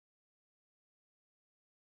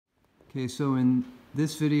Okay, so in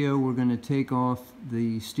this video we're going to take off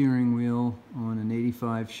the steering wheel on an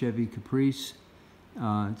 85 Chevy Caprice.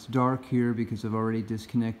 It's dark here because I've already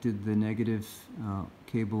disconnected the negative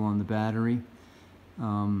cable on the battery. We're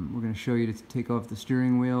going to show you to take off the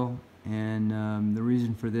steering wheel, and the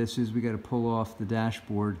reason for this is we got to pull off the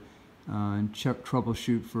dashboard and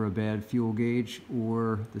troubleshoot for a bad fuel gauge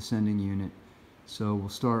or the sending unit. So we'll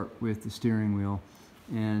start with the steering wheel,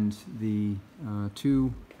 and the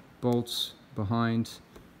two bolts behind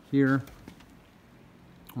here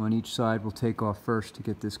on each side we'll take off first to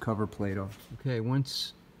get this cover plate off. Okay,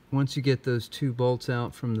 once you get those two bolts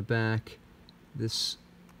out from the back, this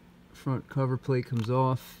front cover plate comes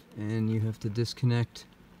off, and you have to disconnect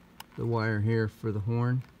the wire here for the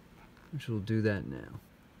horn, which will do that now.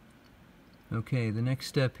 Okay, the next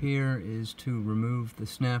step here is to remove the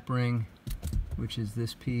snap ring, which is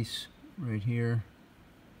this piece right here.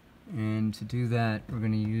 And to do that, we're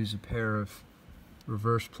going to use a pair of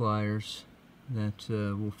reverse pliers that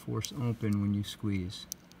will force open when you squeeze.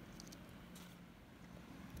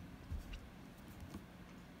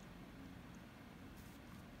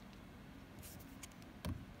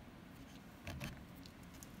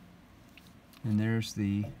 And there's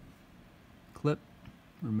the clip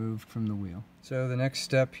removed from the wheel. So the next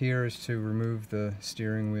step here is to remove the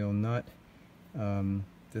steering wheel nut.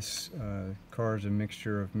 This car is a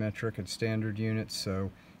mixture of metric and standard units, so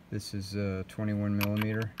this is a 21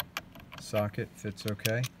 millimeter socket, fits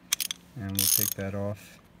okay, and we'll take that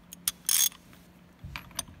off.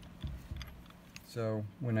 So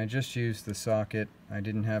when I just used the socket, I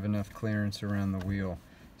didn't have enough clearance around the wheel,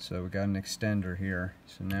 so we got an extender here,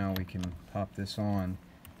 so now we can pop this on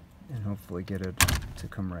and hopefully get it to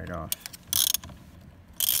come right off.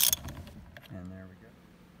 And there we go.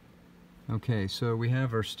 Okay, so we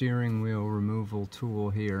have our steering wheel removal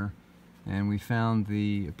tool here, and we found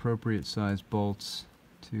the appropriate size bolts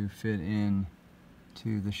to fit in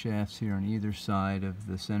to the shafts here on either side of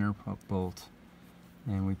the center bolt.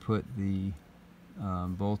 And we put the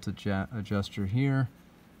bolt adjuster here,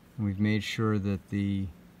 and we've made sure that the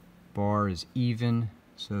bar is even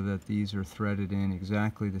so that these are threaded in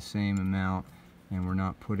exactly the same amount, and we're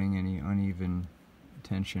not putting any uneven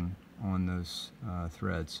tension on those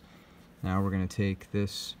threads. Now we're going to take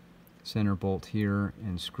this center bolt here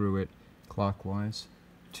and screw it clockwise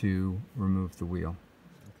to remove the wheel.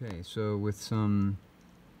 Okay, so with some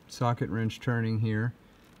socket wrench turning here,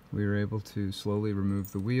 we were able to slowly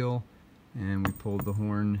remove the wheel, and we pulled the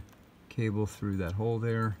horn cable through that hole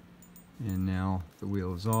there, and now the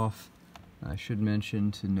wheel is off. I should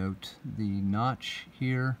mention to note the notch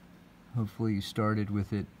here. Hopefully you started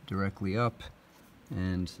with it directly up.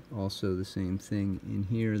 And also the same thing in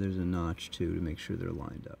here, there's a notch too to make sure they're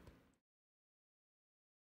lined up.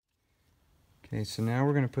 Okay, so now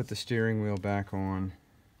we're going to put the steering wheel back on,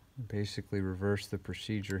 basically reverse the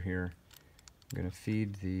procedure here. I'm going to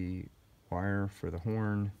feed the wire for the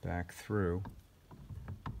horn back through,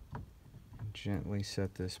 and gently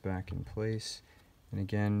set this back in place, and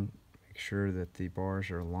again make sure that the bars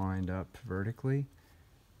are lined up vertically,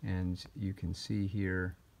 and you can see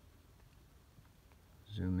here,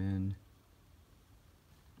 zoom in,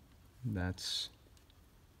 that's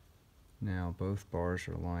now both bars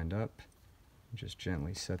are lined up. Just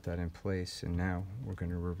gently set that in place, and now we're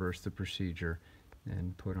going to reverse the procedure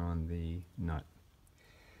and put on the nut.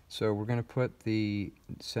 So we're going to put the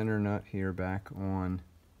center nut here back on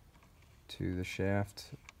to the shaft,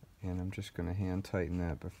 and I'm just going to hand tighten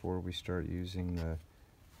that before we start using the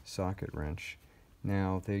socket wrench.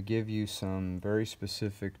 Now they give you some very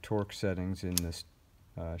specific torque settings in this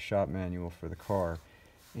shop manual for the car,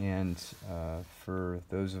 and for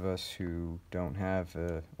those of us who don't have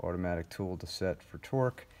an automatic tool to set for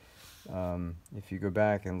torque, if you go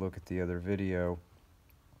back and look at the other video,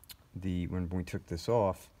 when we took this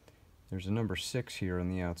off, there's a number 6 here on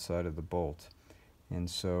the outside of the bolt, and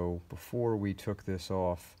so before we took this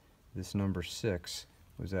off, this number 6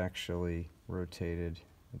 was actually rotated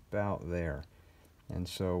about there, and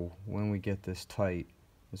so when we get this tight,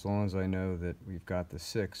 as long as I know that we've got the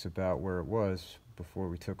 6 about where it was before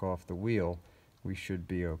we took off the wheel, we should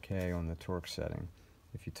be okay on the torque setting.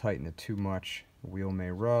 If you tighten it too much, the wheel may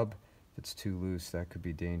rub. If it's too loose, that could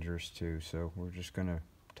be dangerous too. So we're just going to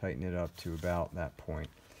tighten it up to about that point,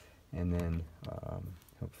 and then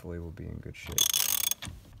hopefully we'll be in good shape.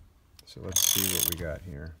 So let's see what we got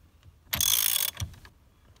here.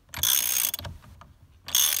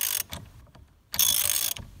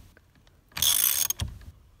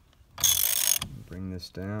 Bring this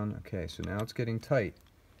down. Okay, so now it's getting tight,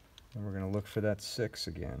 and we're going to look for that 6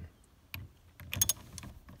 again.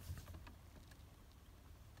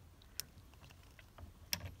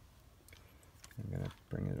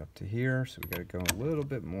 up to here, so we got to go a little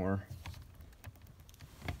bit more.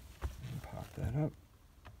 And pop that up.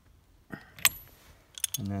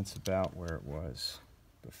 And that's about where it was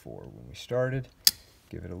before when we started.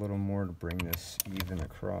 Give it a little more to bring this even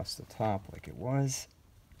across the top like it was.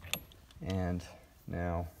 And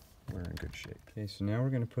now we're in good shape. Okay, so now we're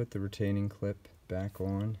going to put the retaining clip back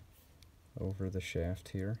on over the shaft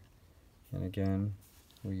here. And again,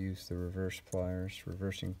 we use the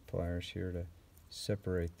reversing pliers here to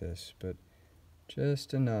separate this, but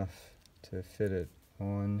just enough to fit it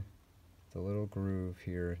on the little groove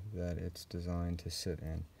here that it's designed to sit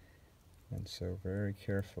in. And so very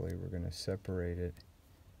carefully we're going to separate it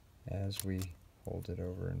as we hold it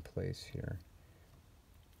over in place here.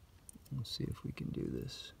 We'll see if we can do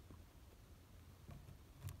this.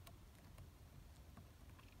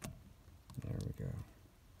 There we go.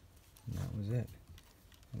 And that was it.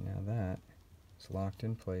 And now that is locked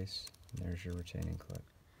in place, and there's your retaining clip.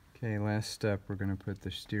 Okay, last step, we're going to put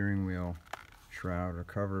the steering wheel shroud or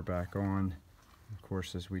cover back on. Of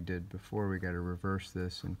course, as we did before, we got to reverse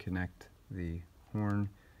this and connect the horn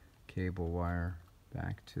cable wire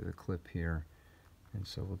back to the clip here. And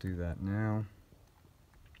so we'll do that now.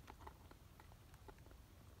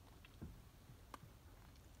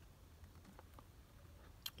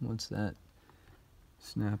 Once that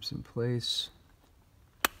snaps in place,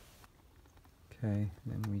 okay,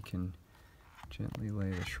 then we can gently lay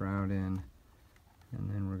the shroud in, and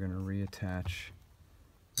then we're going to reattach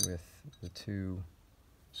with the two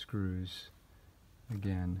screws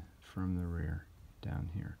again from the rear down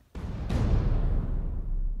here.